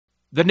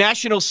The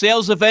national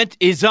sales event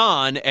is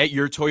on at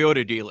your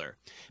Toyota dealer,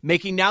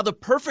 making now the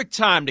perfect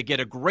time to get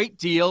a great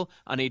deal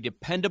on a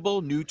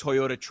dependable new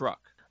Toyota truck.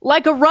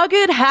 Like a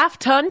rugged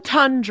half-ton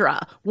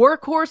Tundra,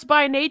 workhorse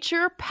by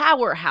nature,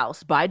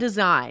 powerhouse by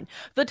design.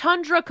 The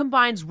Tundra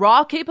combines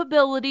raw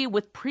capability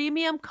with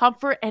premium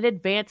comfort and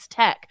advanced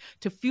tech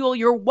to fuel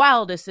your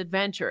wildest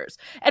adventures.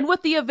 And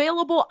with the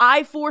available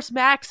iForce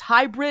Max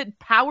hybrid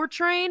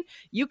powertrain,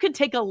 you can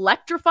take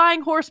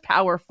electrifying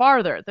horsepower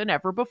farther than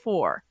ever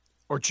before.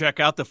 Or check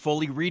out the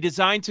fully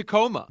redesigned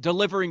Tacoma,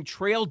 delivering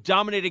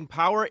trail-dominating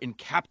power in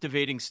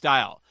captivating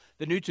style.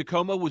 The new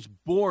Tacoma was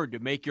born to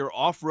make your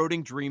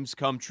off-roading dreams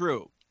come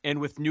true.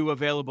 And with new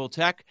available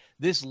tech,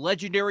 this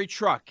legendary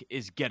truck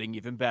is getting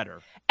even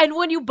better. And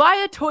when you buy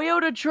a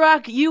Toyota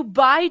truck, you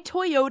buy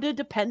Toyota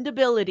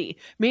dependability,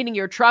 meaning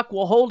your truck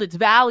will hold its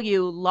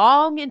value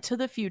long into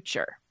the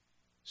future.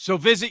 So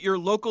visit your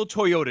local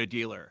Toyota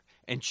dealer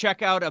and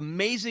check out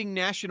amazing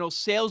national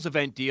sales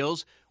event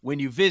deals when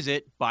you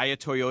visit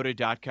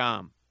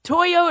buyatoyota.com.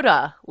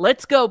 Toyota,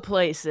 let's go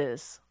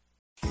places.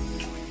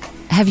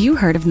 Have you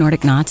heard of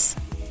Nordic Knots?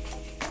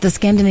 The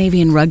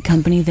Scandinavian rug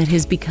company that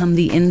has become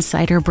the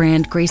insider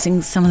brand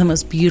gracing some of the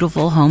most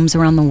beautiful homes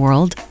around the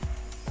world?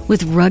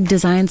 With rug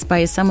designs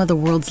by some of the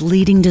world's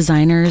leading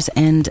designers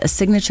and a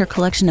signature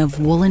collection of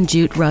woolen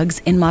jute rugs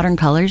in modern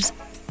colors?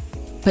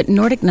 But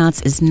Nordic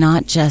Knots is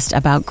not just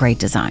about great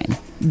design.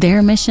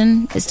 Their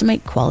mission is to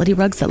make quality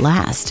rugs that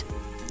last,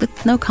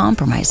 with no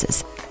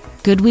compromises.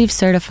 Goodweave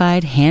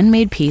certified,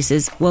 handmade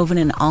pieces woven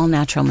in all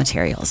natural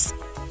materials.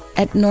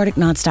 At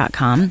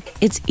NordicKnots.com,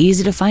 it's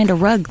easy to find a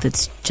rug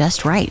that's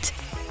just right.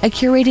 A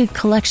curated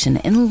collection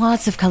in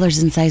lots of colors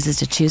and sizes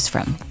to choose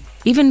from.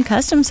 Even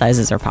custom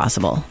sizes are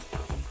possible.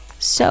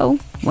 So,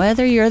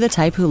 whether you're the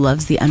type who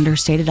loves the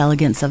understated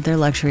elegance of their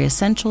luxury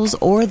essentials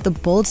or the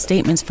bold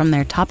statements from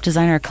their top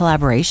designer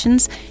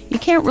collaborations, you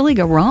can't really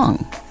go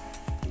wrong.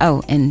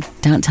 Oh, and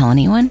don't tell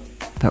anyone,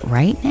 but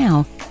right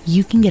now,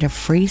 you can get a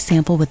free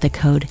sample with the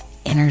code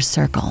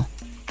INNERCIRCLE.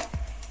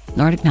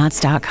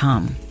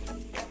 NordicKnots.com.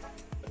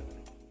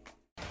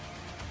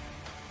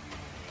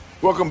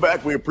 Welcome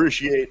back. We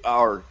appreciate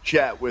our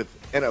chat with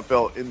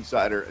NFL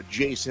insider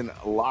Jason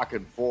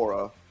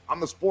Lockenfora. I'm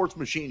the sports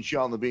machine,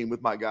 Sean Levine,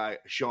 with my guy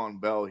Sean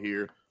Bell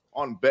here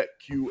on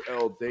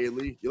BetQL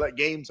Daily. You like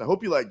games? I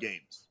hope you like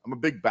games. I'm a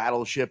big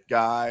Battleship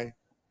guy.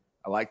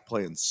 I like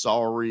playing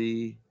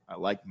Sorry. I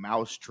like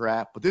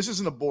Mousetrap. But this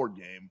isn't a board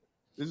game.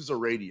 This is a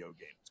radio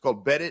game. It's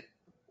called Bet It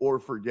or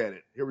Forget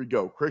It. Here we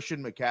go.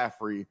 Christian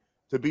McCaffrey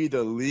to be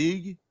the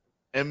league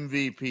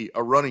MVP,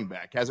 a running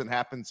back. Hasn't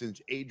happened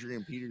since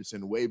Adrian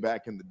Peterson way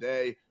back in the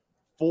day.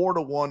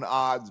 4-1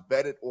 odds.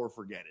 Bet it or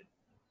forget it.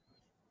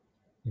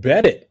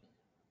 Bet it.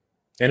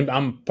 And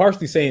I'm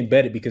partially saying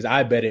bet it because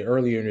I bet it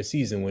earlier in the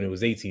season when it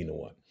was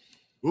 18-1.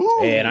 Ooh.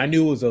 And I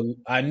knew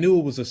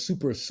it was a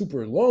super,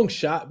 super long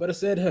shot, but I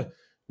said,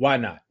 why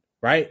not?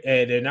 Right?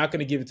 And they're not going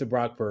to give it to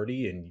Brock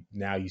Purdy. And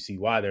now you see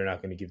why they're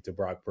not going to give it to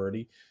Brock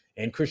Purdy.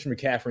 And Christian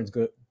McCaffrey is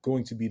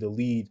going to be the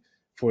lead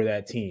for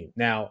that team.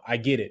 Now, I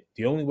get it.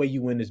 The only way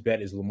you win this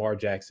bet is Lamar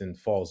Jackson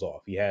falls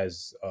off. He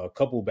has a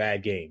couple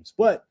bad games,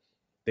 but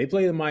they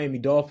play the Miami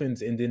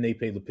Dolphins and then they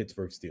play the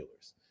Pittsburgh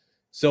Steelers.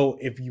 So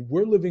if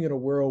we're living in a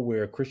world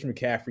where Christian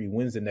McCaffrey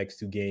wins the next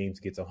two games,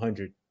 gets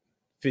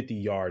 150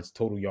 yards,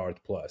 total yards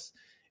plus,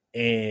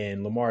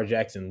 and Lamar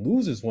Jackson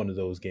loses one of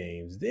those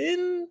games,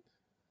 then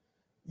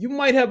you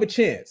might have a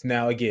chance.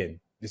 Now, again,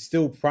 it's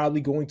still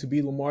probably going to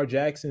be Lamar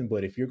Jackson,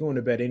 but if you're going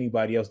to bet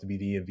anybody else to be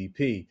the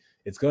MVP,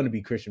 it's going to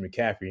be Christian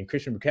McCaffrey. And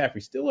Christian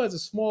McCaffrey still has a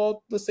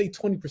small, let's say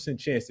 20%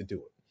 chance to do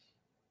it.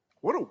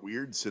 What a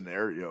weird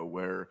scenario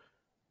where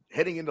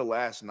heading into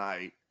last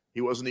night,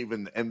 he wasn't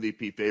even the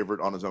MVP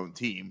favorite on his own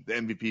team. The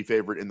MVP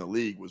favorite in the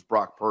league was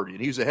Brock Purdy,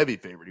 and he was a heavy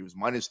favorite. He was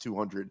minus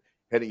 200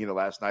 heading into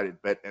last night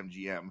at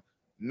BetMGM.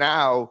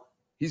 Now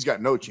he's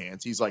got no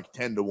chance. He's like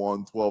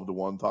 10-1,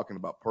 12-1, talking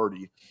about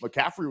Purdy.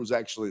 McCaffrey was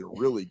actually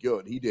really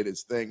good. He did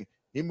his thing.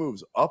 He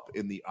moves up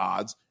in the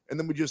odds. And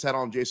then we just had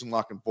on Jason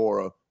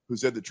Lockenfora, who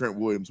said that Trent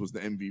Williams was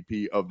the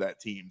MVP of that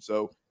team.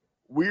 So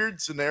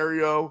weird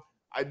scenario.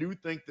 I do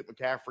think that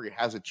McCaffrey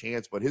has a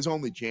chance, but his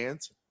only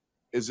chance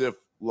is if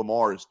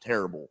Lamar is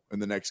terrible in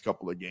the next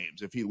couple of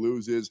games. If he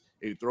loses,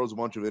 if he throws a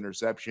bunch of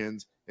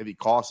interceptions, if he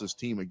costs his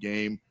team a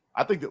game,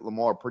 I think that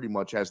Lamar pretty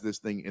much has this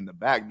thing in the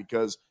bag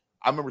because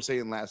I remember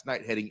saying last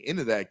night heading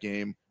into that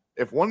game,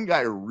 if one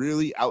guy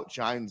really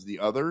outshines the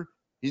other,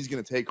 he's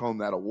going to take home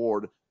that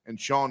award. And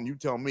Sean, you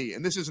tell me,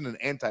 and this isn't an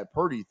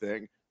anti-Purdy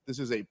thing, this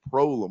is a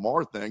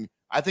pro-Lamar thing.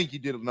 I think he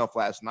did enough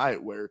last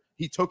night where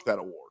he took that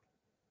award.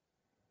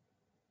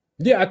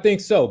 Yeah, I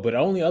think so. But the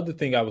only other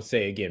thing I would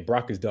say, again,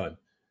 Brock is done,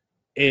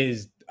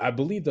 is I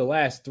believe the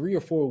last 3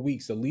 or 4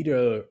 weeks, the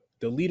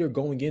leader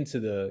going into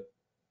the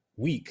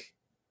week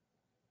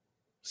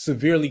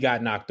severely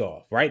got knocked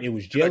off, right? It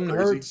was Jalen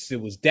Hurts,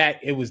 it was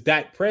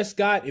Dak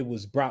Prescott, it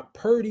was Brock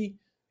Purdy,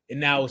 and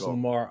now it's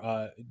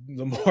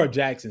Lamar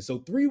Jackson. So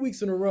 3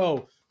 weeks in a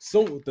row,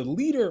 so the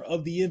leader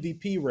of the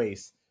MVP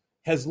race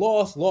has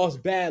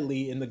lost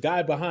badly, and the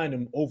guy behind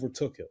him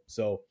overtook him.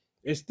 So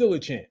there's still a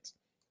chance.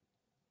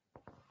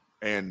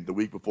 And the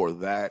week before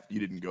that, you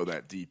didn't go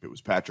that deep. It was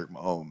Patrick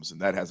Mahomes,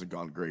 and that hasn't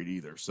gone great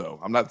either. So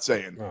I'm not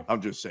saying,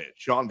 I'm just saying.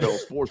 Sean Bell,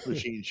 Sports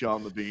Machine,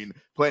 Sean Levine,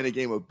 playing a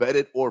game of bet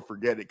it or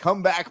forget it.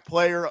 Comeback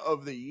player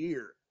of the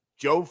year,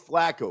 Joe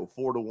Flacco,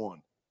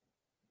 4-1.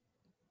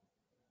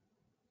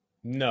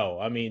 No,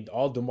 I mean,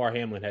 all DeMar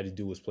Hamlin had to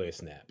do was play a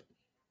snap.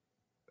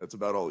 That's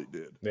about all he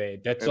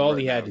did. That's all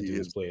he had to do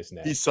was play a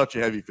snap. He's such a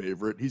heavy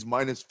favorite. He's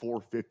minus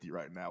 450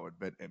 right now at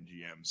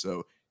BetMGM.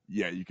 So,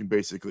 yeah, you can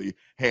basically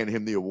hand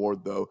him the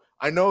award, though.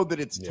 I know that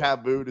it's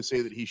taboo to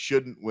say that he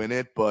shouldn't win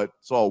it, but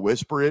so I'll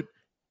whisper it.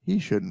 He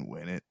shouldn't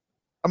win it.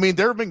 I mean,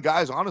 there have been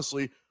guys,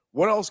 honestly,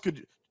 what else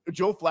could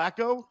Joe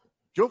Flacco?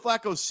 Joe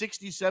Flacco's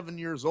 67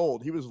 years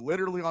old. He was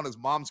literally on his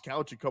mom's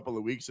couch a couple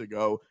of weeks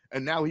ago,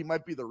 and now he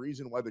might be the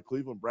reason why the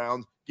Cleveland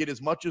Browns get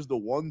as much as the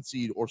 1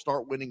 seed or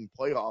start winning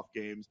playoff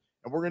games.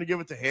 And we're going to give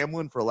it to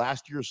Hamlin for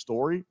last year's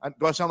story.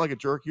 Do I sound like a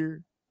jerk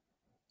here?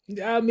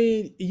 I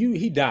mean,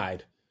 he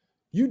died.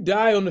 You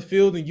die on the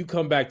field and you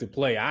come back to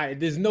play.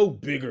 There's no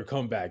bigger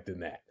comeback than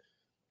that.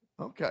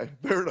 Okay,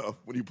 fair enough.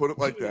 When you put it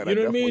like that, you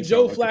know what I mean?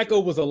 Joe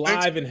Flacco was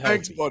alive and healthy.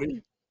 Thanks,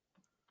 buddy.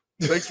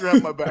 Thanks for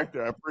having my back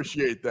there. I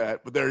appreciate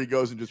that. But there he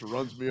goes and just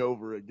runs me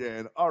over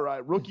again. All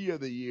right, Rookie of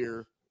the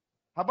Year.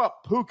 How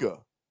about Puka?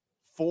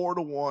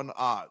 4-1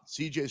 odds.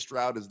 CJ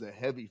Stroud is the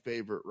heavy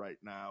favorite right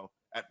now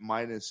at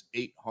minus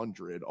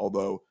 800,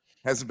 although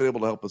hasn't been able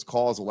to help his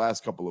cause the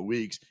last couple of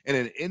weeks. And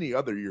in any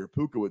other year,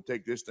 Puka would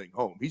take this thing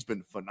home. He's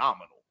been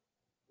phenomenal.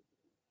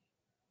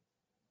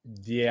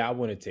 Yeah, I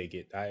want to take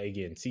it.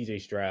 Again,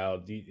 CJ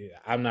Stroud,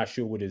 I'm not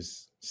sure what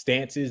his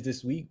stance is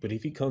this week, but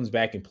if he comes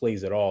back and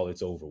plays at all,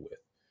 it's over with.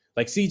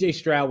 Like CJ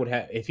Stroud would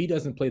have, if he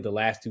doesn't play the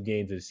last 2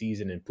 games of the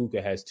season and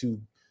Puka has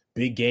 2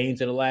 big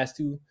games in the last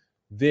 2,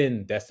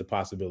 then that's the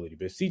possibility.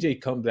 But if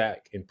CJ comes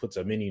back and puts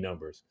up any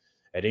numbers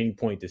at any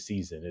point this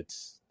season,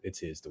 it's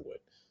his to win.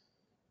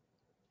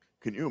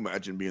 Can you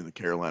imagine being the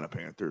Carolina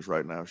Panthers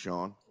right now,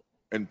 Sean,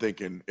 and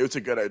thinking it's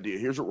a good idea?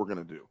 Here's what we're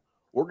going to do.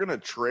 We're going to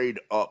trade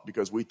up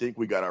because we think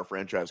we got our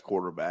franchise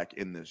quarterback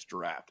in this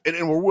draft.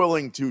 And we're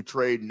willing to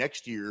trade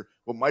next year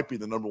what might be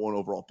the number 1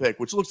 overall pick,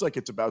 which looks like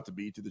it's about to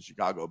be, to the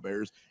Chicago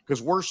Bears,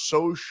 because we're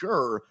so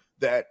sure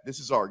that this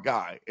is our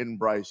guy in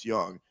Bryce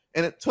Young.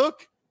 And it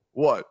took,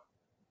 a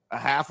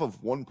half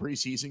of 1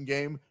 preseason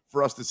game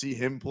for us to see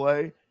him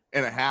play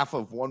and a half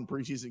of 1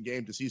 preseason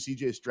game to see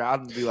CJ Stroud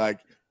and be like,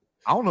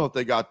 I don't know if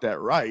they got that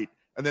right.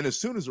 And then as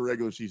soon as the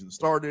regular season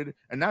started,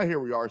 and now here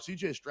we are,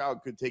 CJ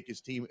Stroud could take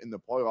his team in the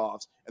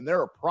playoffs, and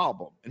they're a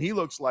problem. And he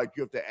looks like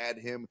you have to add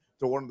him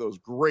to one of those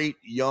great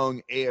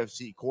young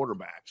AFC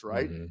quarterbacks,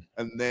 right? Mm-hmm.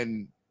 And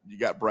then you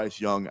got Bryce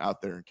Young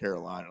out there in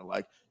Carolina.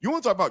 Like, you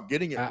want to talk about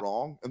getting it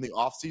wrong in the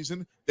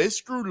offseason? They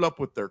screwed it up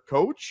with their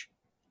coach.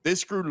 They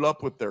screwed it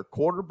up with their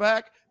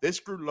quarterback. They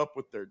screwed it up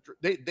with their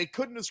 – they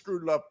couldn't have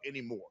screwed it up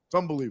anymore. It's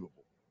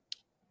unbelievable.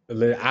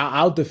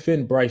 I'll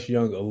defend Bryce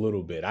Young a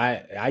little bit.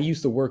 I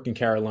used to work in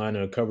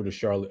Carolina and cover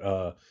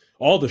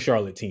all the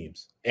Charlotte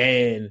teams,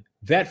 and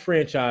that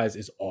franchise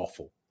is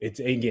awful.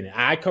 Again,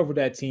 I covered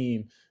that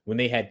team when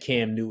they had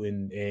Cam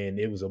Newton, and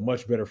it was a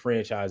much better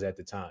franchise at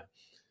the time.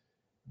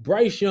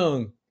 Bryce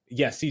Young,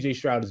 yes, CJ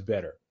Stroud is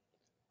better.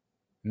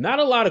 Not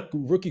a lot of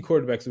rookie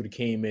quarterbacks would have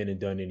came in and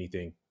done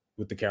anything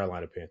with the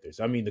Carolina Panthers.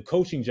 I mean, the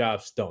coaching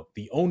job stunk.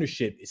 The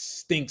ownership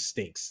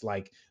stinks.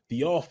 Like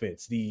the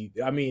offense,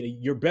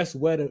 your best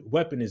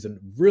weapon is a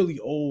really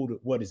old,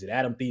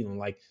 Adam Thielen.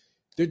 Like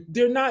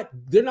they're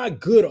not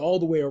good all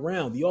the way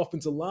around. The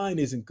offensive line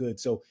isn't good.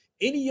 So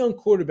any young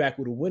quarterback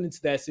would have went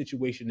into that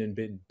situation and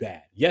been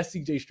bad. Yes,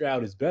 CJ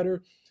Stroud is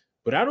better,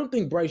 but I don't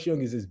think Bryce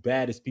Young is as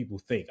bad as people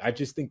think. I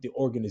just think the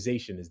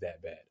organization is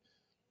that bad.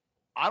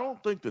 I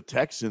don't think the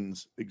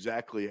Texans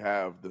exactly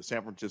have the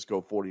San Francisco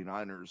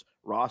 49ers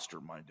roster,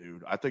 my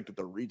dude. I think that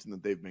the reason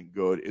that they've been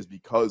good is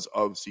because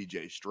of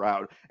CJ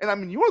Stroud. And I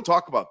mean, you want to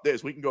talk about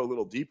this, we can go a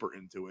little deeper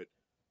into it.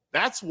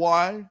 That's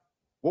why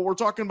what we're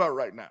talking about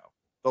right now,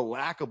 the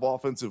lack of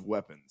offensive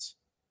weapons,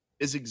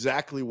 is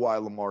exactly why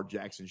Lamar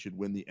Jackson should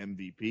win the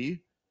MVP.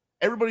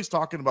 Everybody's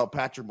talking about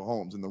Patrick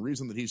Mahomes and the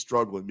reason that he's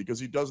struggling because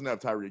he doesn't have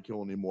Tyreek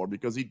Hill anymore,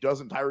 because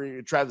Travis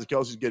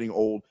Kelce's getting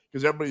old,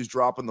 because everybody's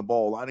dropping the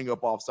ball, lining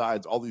up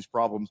offsides, all these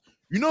problems.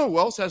 You know who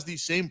else has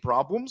these same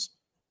problems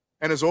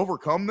and has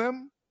overcome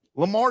them?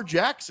 Lamar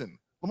Jackson.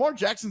 Lamar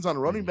Jackson's on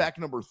running back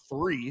number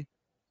 3.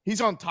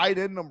 He's on tight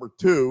end number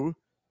 2.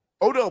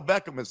 Odell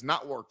Beckham has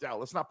not worked out.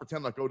 Let's not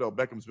pretend like Odell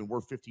Beckham's been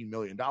worth $15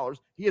 million.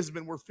 He hasn't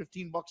been worth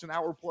 $15 an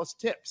hour plus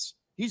tips.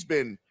 He's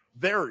been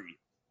very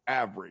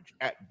average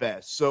at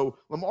best. So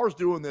Lamar's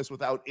doing this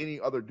without any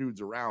other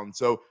dudes around.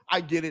 So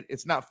I get it.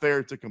 It's not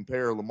fair to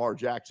compare Lamar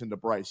Jackson to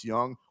Bryce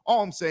Young.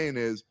 All I'm saying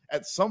is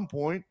at some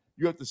point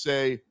you have to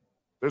say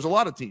there's a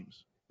lot of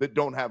teams that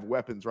don't have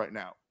weapons right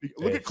now.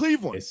 Look at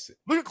Cleveland.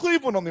 Look at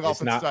Cleveland on the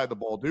offensive side of the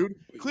ball, dude.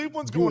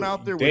 Cleveland's going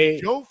out there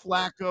with Joe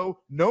Flacco,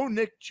 no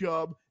Nick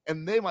Chubb,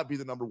 and they might be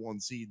the number 1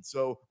 seed.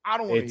 So I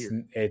don't want to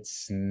hear.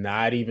 It's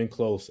not even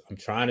close. I'm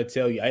trying to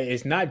tell you,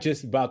 it's not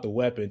just about the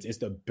weapons. It's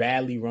the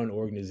badly run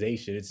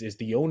organization. It's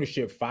the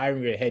ownership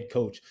firing a head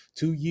coach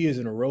 2 years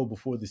in a row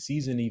before the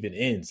season even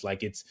ends.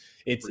 Like it's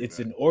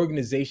an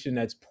organization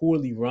that's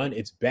poorly run.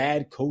 It's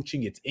bad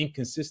coaching. It's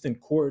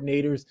inconsistent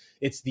coordinators.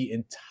 It's the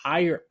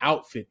entire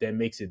outfit that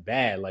makes it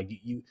bad. Like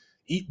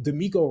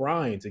DeMeco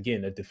Ryans,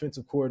 again, a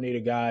defensive coordinator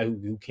guy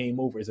who came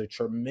over, is a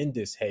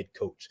tremendous head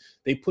coach.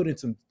 They put in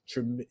some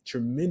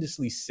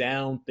tremendously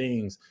sound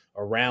things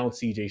around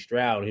CJ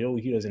Stroud.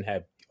 He doesn't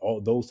have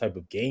all those type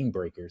of game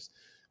breakers,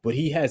 but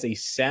he has a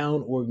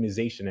sound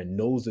organization that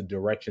knows the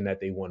direction that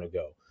they want to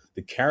go.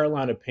 The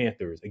Carolina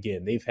Panthers,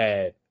 again, they've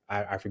had,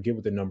 I forget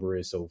what the number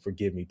is, so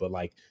forgive me, but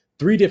like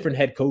 3 different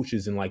head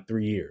coaches in like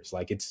 3 years.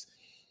 Like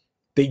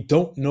they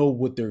don't know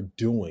what they're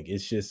doing.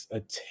 It's just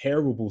a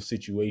terrible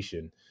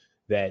situation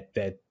that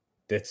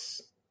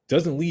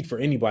doesn't lead for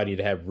anybody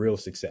to have real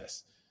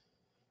success.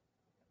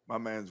 My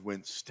man's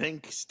went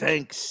stink,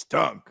 stank,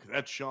 stunk.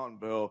 That's Sean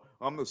Bell.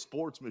 I'm the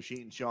sports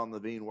machine, Sean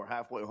Levine. We're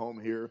halfway home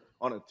here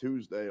on a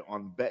Tuesday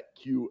on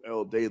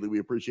BetQL Daily. We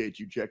appreciate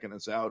you checking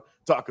us out,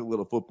 talking a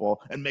little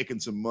football, and making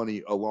some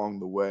money along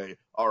the way.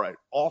 All right,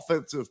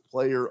 offensive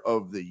player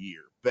of the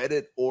year. Bet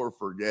it or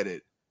forget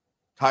it.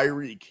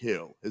 Tyreek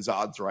Hill. His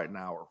odds right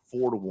now are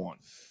 4-1.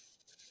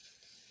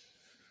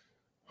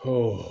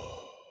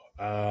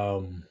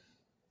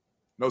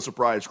 No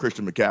surprise,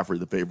 Christian McCaffrey,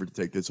 the favorite to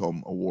take this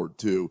home award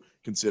too,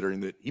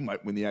 considering that he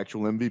might win the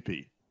actual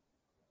MVP.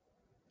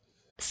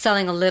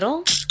 Selling a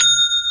little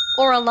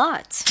or a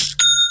lot?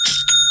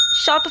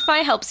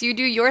 Shopify helps you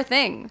do your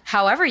thing,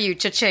 however you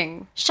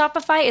cha-ching.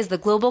 Shopify is the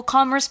global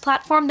commerce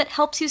platform that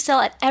helps you sell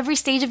at every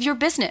stage of your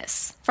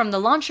business. From the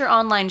launch your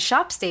online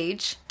shop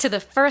stage, to the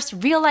first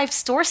real-life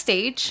store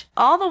stage,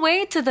 all the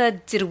way to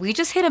the did we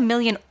just hit 1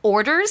 million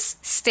orders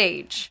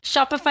stage.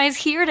 Shopify's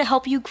here to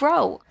help you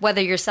grow.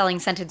 Whether you're selling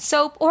scented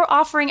soap or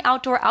offering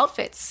outdoor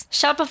outfits,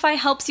 Shopify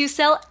helps you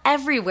sell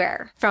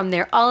everywhere. From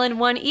their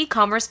all-in-one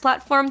e-commerce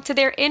platform to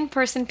their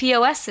in-person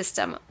POS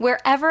system,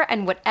 wherever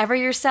and whatever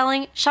you're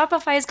selling,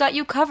 Shopify's got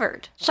you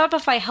covered.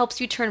 Shopify helps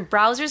you turn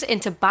browsers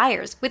into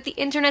buyers with the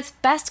internet's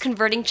best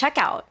converting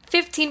checkout.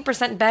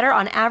 15% better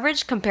on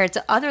average compared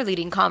to other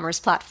leading commerce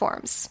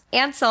platforms.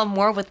 And sell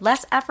more with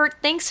less effort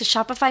thanks to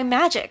Shopify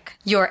Magic,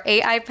 your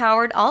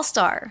AI-powered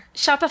all-star.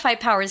 Shopify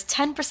powers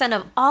 10%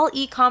 of all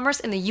e-commerce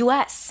in the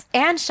US.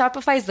 And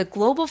Shopify is the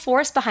global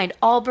force behind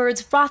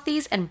Allbirds,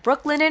 Rothy's, and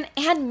Brooklinen,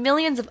 and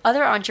millions of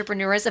other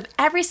entrepreneurs of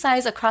every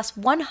size across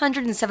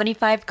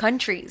 175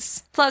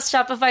 countries. Plus,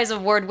 Shopify's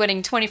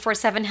award-winning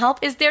 24/7 help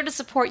is there to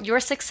support your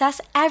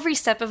success every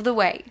step of the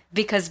way.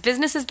 Because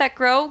businesses that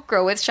grow,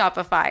 grow with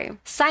Shopify.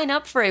 Sign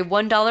up for a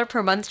 $1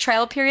 per month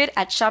trial period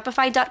at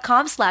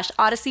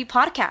shopify.com/Odyssey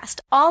Podcast,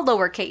 all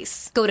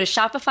lowercase. Go to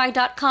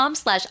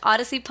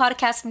shopify.com/Odyssey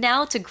Podcast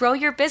now to grow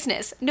your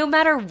business, no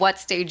matter what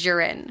stage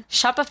you're in.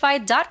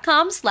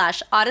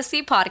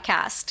 Shopify.com/Odyssey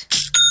Podcast.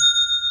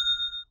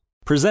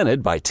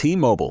 Presented by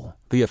T-Mobile,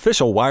 the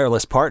official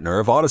wireless partner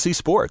of Odyssey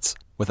Sports.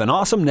 With an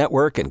awesome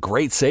network and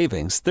great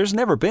savings, there's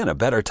never been a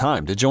better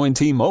time to join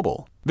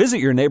T-Mobile. Visit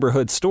your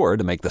neighborhood store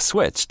to make the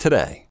switch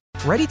today.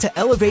 Ready to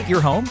elevate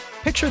your home?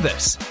 Picture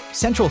this: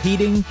 central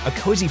heating, a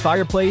cozy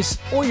fireplace,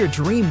 or your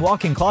dream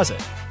walk-in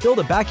closet. Build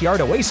a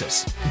backyard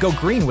oasis, go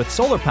green with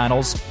solar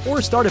panels,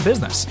 or start a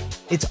business.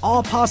 It's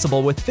all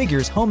possible with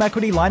Figure's home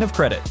equity line of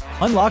credit.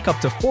 Unlock up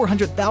to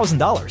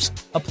 $400,000.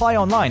 Apply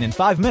online in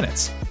 5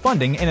 minutes.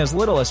 Funding in as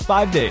little as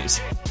 5 days.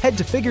 Head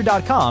to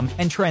Figure.com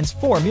and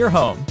transform your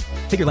home.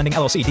 Figure Lending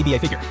LLC, DBA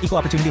Figure, Equal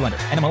Opportunity Lender,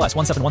 NMLS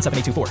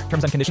 1717824.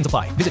 Terms and conditions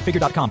apply. Visit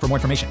Figure.com for more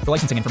information. For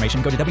licensing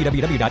information, go to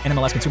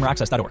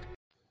www.nmlsconsumeraccess.org.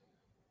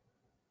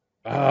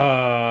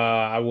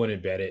 I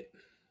wouldn't bet it.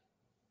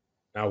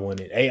 I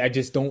wouldn't.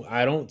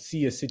 I don't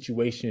see a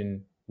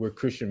situation where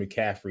Christian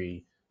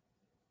McCaffrey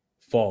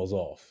falls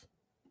off,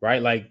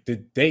 right? Like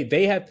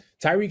they have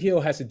Tyreek Hill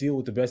has to deal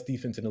with the best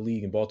defense in the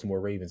league in Baltimore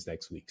Ravens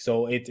next week.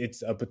 So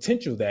it's a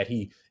potential that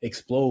he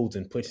explodes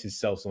and puts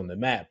himself on the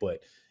map.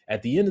 But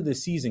at the end of the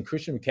season,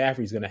 Christian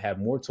McCaffrey is going to have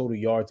more total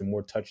yards and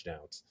more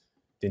touchdowns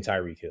than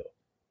Tyreek Hill.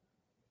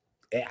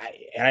 And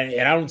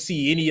I don't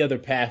see any other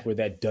path where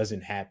that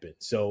doesn't happen.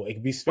 So it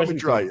could be especially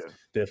because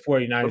the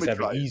 49ers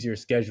have an easier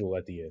schedule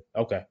at the end.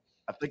 Okay.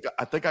 I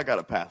think I got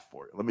a path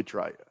for you. Let me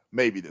try it.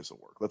 Maybe this will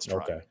work. Let's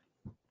try okay. it.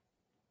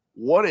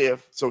 What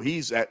if, so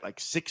he's at like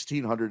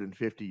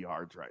 1,650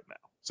 yards right now.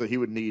 So he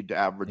would need to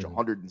average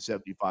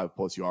 175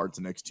 plus yards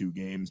the next 2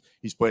 games.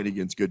 He's playing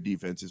against good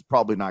defenses.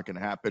 Probably not going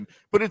to happen,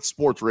 but it's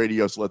sports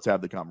radio, so let's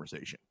have the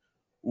conversation.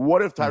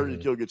 What if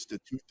Tyreek Hill gets to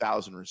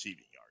 2,000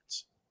 receiving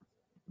yards?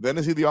 Then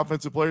is he the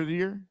offensive player of the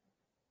year?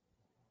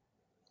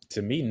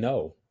 To me,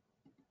 no.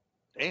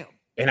 Damn.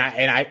 And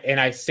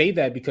I say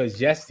that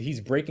because yes, he's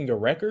breaking a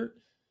record,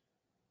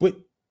 but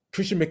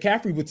Christian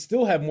McCaffrey would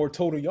still have more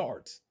total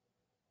yards.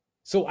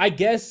 So I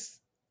guess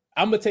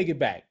I'm gonna take it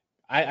back.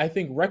 I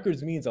think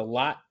records means a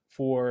lot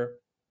for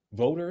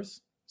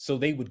voters. So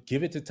they would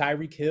give it to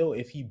Tyreek Hill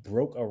if he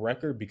broke a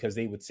record because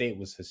they would say it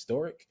was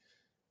historic.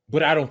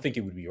 but I don't think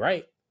it would be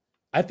right.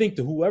 I think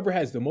that whoever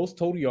has the most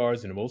total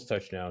yards and the most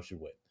touchdowns should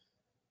win.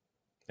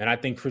 And I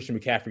think Christian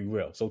McCaffrey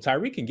will. So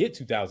Tyreek can get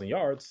 2,000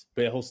 yards,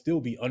 but he'll still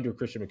be under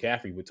Christian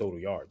McCaffrey with total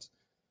yards.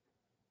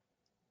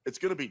 It's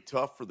going to be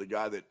tough for the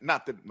guy that,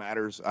 not that it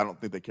matters. I don't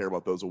think they care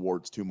about those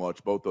awards too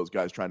much. Both those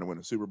guys trying to win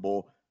a Super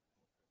Bowl.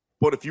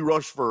 But if you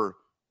rush for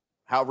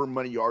however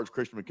many yards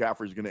Christian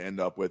McCaffrey is going to end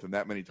up with and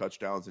that many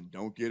touchdowns and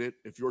don't get it,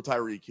 if you're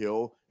Tyreek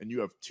Hill and you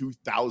have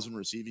 2,000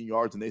 receiving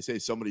yards and they say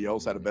somebody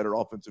else had a better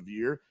offensive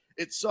year,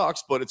 it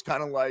sucks, but it's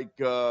kind of like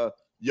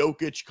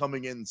Jokic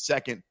coming in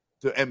second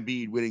to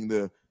Embiid winning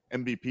the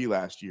MVP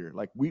last year.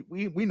 Like, we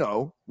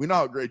know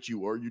how great you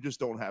were. You just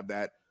don't have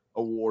that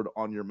award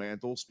on your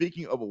mantle.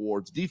 Speaking of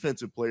awards,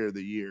 Defensive Player of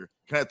the Year,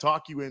 can I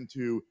talk you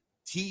into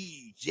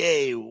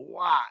TJ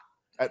Watt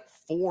at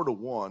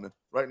 4-1?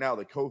 Right now,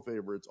 the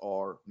co-favorites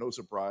are, no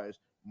surprise,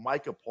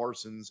 Micah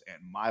Parsons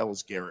and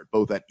Myles Garrett,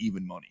 both at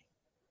even money.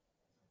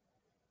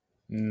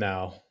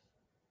 No.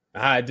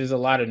 There's a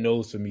lot of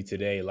no's for me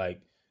today.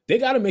 Like, they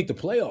got to make the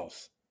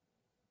playoffs.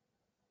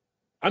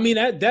 I mean,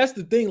 that's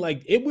the thing.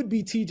 Like, it would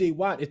be TJ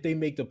Watt if they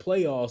make the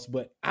playoffs,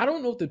 but I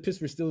don't know if the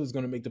Pittsburgh Steelers is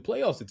going to make the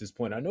playoffs at this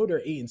point. I know they're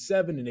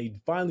 8-7 and they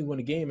finally won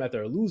a game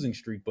after a losing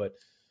streak, but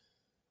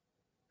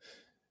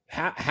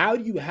how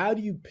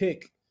do you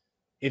pick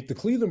if the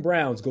Cleveland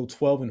Browns go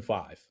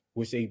 12-5,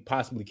 which they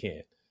possibly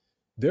can?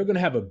 They're going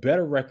to have a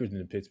better record than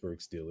the Pittsburgh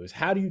Steelers.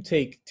 How do you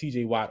take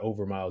TJ Watt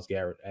over Myles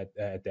Garrett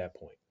at that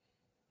point?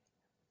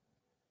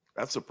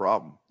 That's the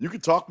problem. You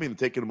could talk me into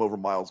taking him over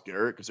Myles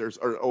Garrett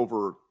or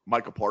over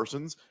Micah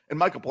Parsons, and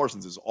Micah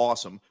Parsons is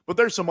awesome, but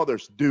there's some other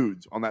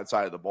dudes on that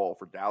side of the ball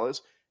for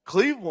Dallas.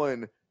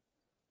 Cleveland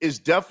is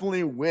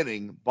definitely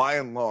winning by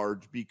and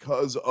large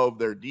because of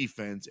their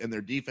defense, and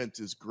their defense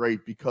is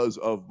great because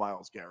of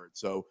Myles Garrett.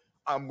 So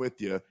I'm with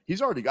you.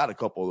 He's already got a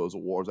couple of those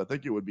awards. I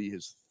think it would be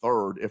his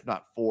third, if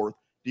not fourth,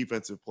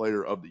 Defensive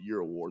Player of the Year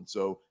award.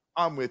 So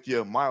I'm with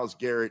you. Myles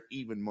Garrett,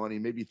 even money.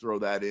 Maybe throw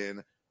that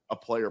in a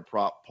player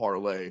prop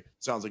parlay.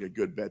 Sounds like a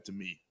good bet to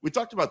me. We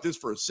talked about this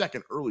for a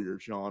second earlier,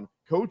 Sean.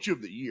 Coach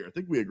of the Year. I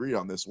think we agreed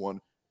on this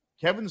one.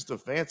 Kevin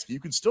Stefanski. You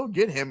can still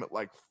get him at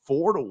like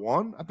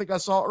 4-1. I think I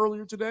saw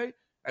earlier today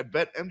at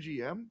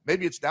BetMGM.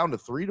 Maybe it's down to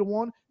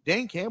 3-1.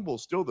 Dan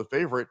Campbell's still the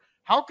favorite.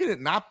 How can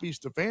it not be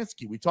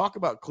Stefanski? We talk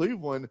about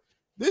Cleveland.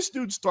 This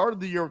dude started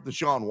the year with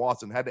Deshaun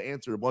Watson, had to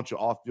answer a bunch of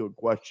off-field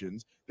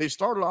questions. They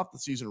started off the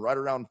season right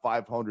around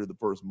 500 the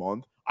first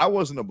month. I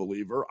wasn't a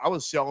believer. I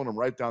was selling them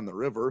right down the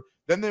river.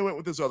 Then they went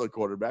with this other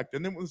quarterback.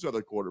 Then they went with this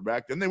other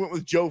quarterback. Then they went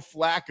with Joe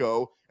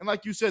Flacco. And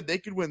like you said, they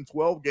could win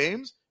 12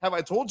 games. Have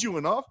I told you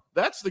enough?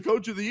 That's the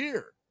Coach of the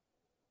Year.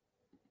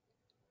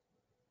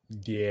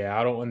 Yeah,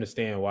 I don't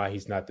understand why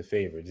he's not the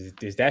favorite.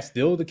 Is that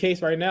still the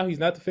case right now? He's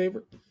not the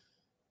favorite?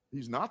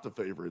 He's not the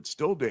favorite. It's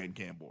still Dan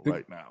Campbell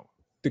right now.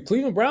 The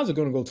Cleveland Browns are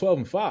going to go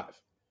 12-5.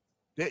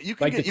 Yeah, you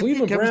can get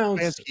Cleveland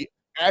Browns Stefanski,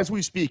 as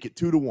we speak, at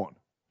 2-1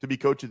 to be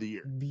Coach of the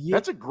Year. Yeah,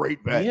 that's a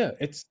great bet. Yeah,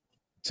 it's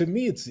an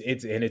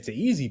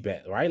easy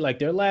bet, right? Like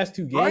their last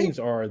two games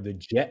are the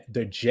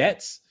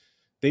Jets.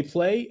 They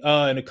play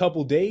in a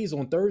couple days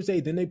on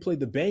Thursday. Then they play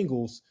the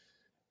Bengals.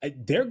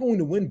 They're going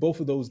to win both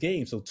of those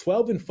games. So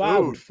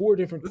 12-5 with four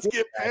different quarterbacks.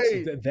 Get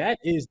paid. That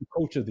is the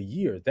Coach of the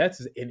Year. That's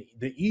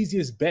the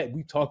easiest bet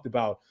we've talked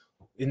about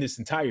in this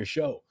entire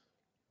show.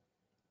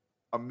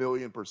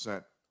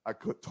 1,000,000%. I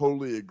could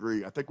totally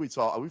agree. I think we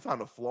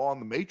found a flaw in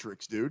the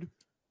matrix, dude.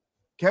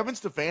 Kevin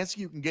Stefanski,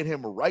 you can get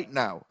him right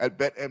now at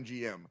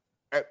BetMGM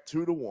at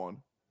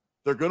 2-1.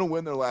 They're going to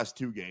win their last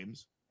two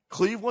games.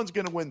 Cleveland's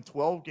going to win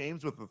 12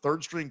 games with the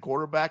third-string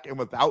quarterback and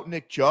without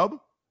Nick Chubb.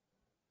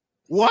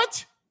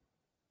 What?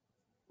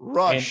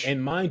 Rush.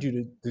 And mind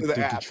you, the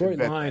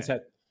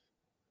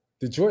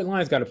Detroit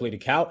Lions got to play the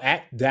Cow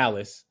at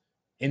Dallas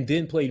and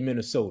then play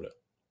Minnesota.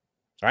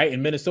 Right,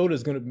 and Minnesota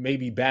is going to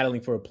maybe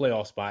battling for a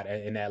playoff spot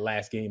in that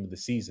last game of the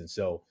season.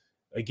 So,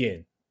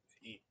 again,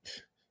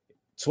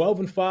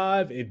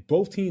 12-5, if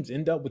both teams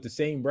end up with the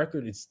same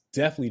record, it's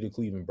definitely the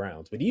Cleveland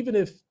Browns. But even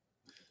if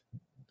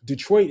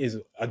Detroit is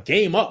a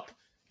game up,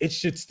 it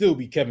should still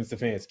be Kevin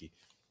Stefanski.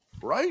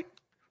 Right?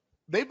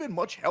 They've been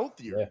much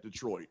healthier,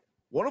 Detroit.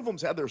 One of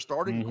them's had their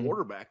starting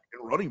quarterback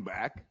and running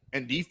back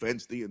and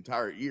defense the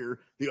entire year.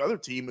 The other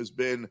team has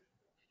been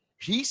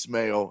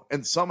piecemeal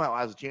and somehow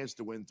has a chance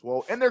to win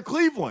 12, and they're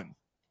Cleveland.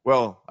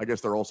 Well, I guess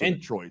they're also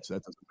Detroit, so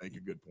that doesn't make a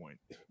good point.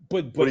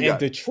 But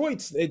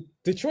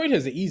Detroit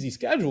has an easy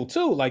schedule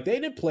too. Like they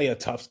didn't play a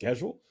tough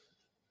schedule.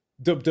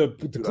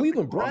 The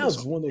Cleveland Browns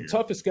is one of the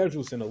toughest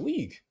schedules in the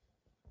league.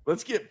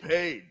 Let's get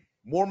paid.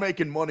 More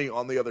making money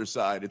on the other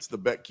side. It's the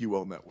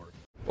BetQL Network.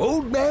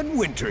 Old Man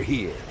Winter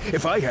here.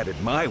 If I had it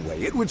my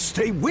way, it would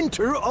stay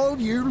winter all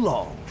year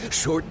long.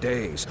 Short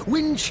days,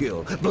 wind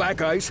chill, black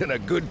ice, and a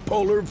good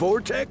polar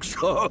vortex.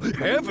 Oh,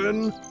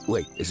 heaven.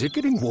 Wait, is it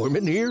getting warm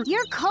in here?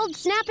 Your cold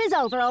snap is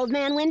over, Old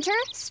Man Winter.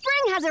 Spring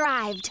has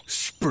arrived.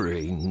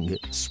 spring.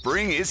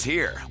 Spring is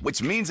here,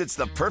 which means it's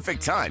the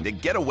perfect time to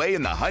get away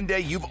in the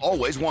Hyundai you've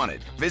always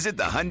wanted. Visit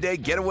the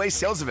Hyundai Getaway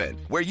Sales Event,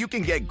 where you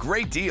can get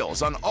great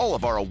deals on all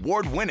of our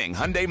award-winning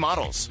Hyundai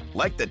models,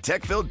 like the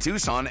tech-filled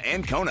Tucson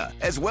and Kona,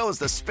 as well as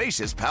the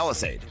spacious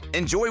Palisade.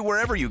 Enjoy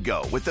wherever you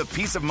go with the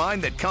peace of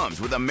mind that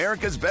comes with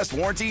America's best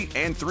warranty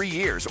and 3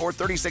 years or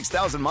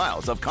 36,000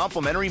 miles of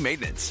complimentary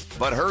maintenance.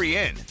 But hurry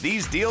in,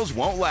 these deals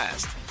won't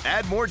last.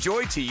 Add more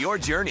joy to your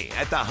journey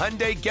at the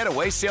Hyundai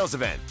Getaway Sales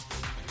Event.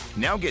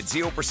 Now get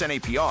 0%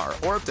 APR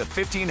or up to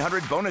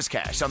 $1,500 bonus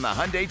cash on the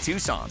Hyundai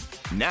Tucson.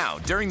 Now,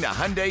 during the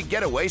Hyundai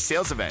Getaway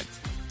Sales Event.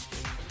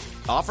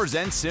 Offers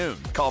end soon.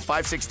 Call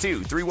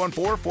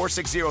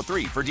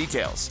 562-314-4603 for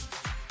details.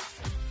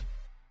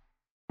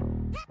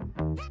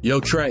 Yo,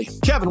 Trey.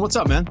 Kevin, what's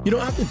up, man? You know,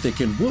 I've been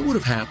thinking, what would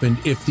have happened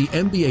if the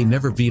NBA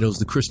never vetoes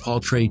the Chris Paul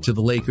trade to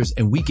the Lakers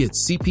and we get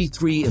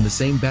CP3 in the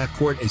same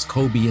backcourt as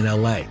Kobe in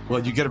LA?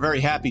 Well, you get a very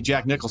happy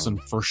Jack Nicholson,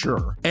 for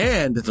sure.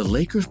 And the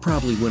Lakers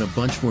probably win a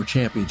bunch more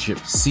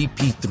championships.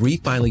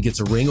 CP3 finally gets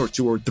a ring or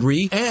 2 or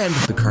 3, and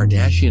the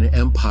Kardashian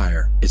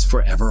empire is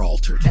forever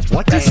altered.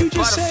 What did you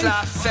just say?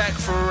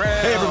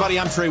 Hey, everybody,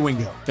 I'm Trey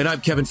Wingo. And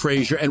I'm Kevin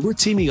Frazier, and we're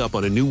teaming up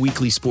on a new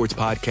weekly sports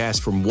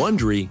podcast from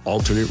Wondery,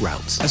 Alternate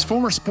Routes. As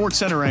former Sports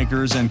Center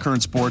anchors and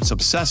current sports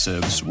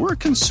obsessives, we're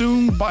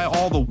consumed by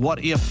all the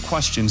what-if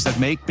questions that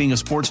make being a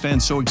sports fan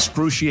so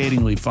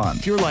excruciatingly fun.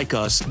 If you're like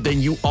us,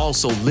 then you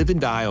also live and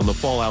die on the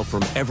fallout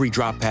from every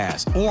drop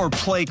pass. Or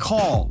play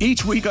call.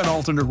 Each week on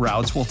Alternate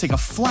Routes, we'll take a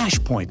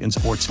flashpoint in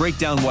sports, break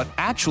down what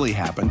actually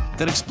happened,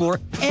 then explore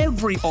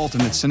every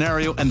alternate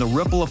scenario and the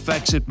ripple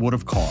effects it would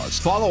have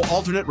caused. Follow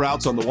Alternate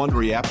Routes on the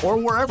Wondery app or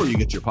wherever you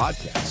get your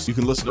podcasts. You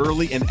can listen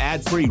early and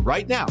ad-free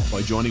right now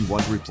by joining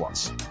Wondery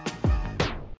Plus.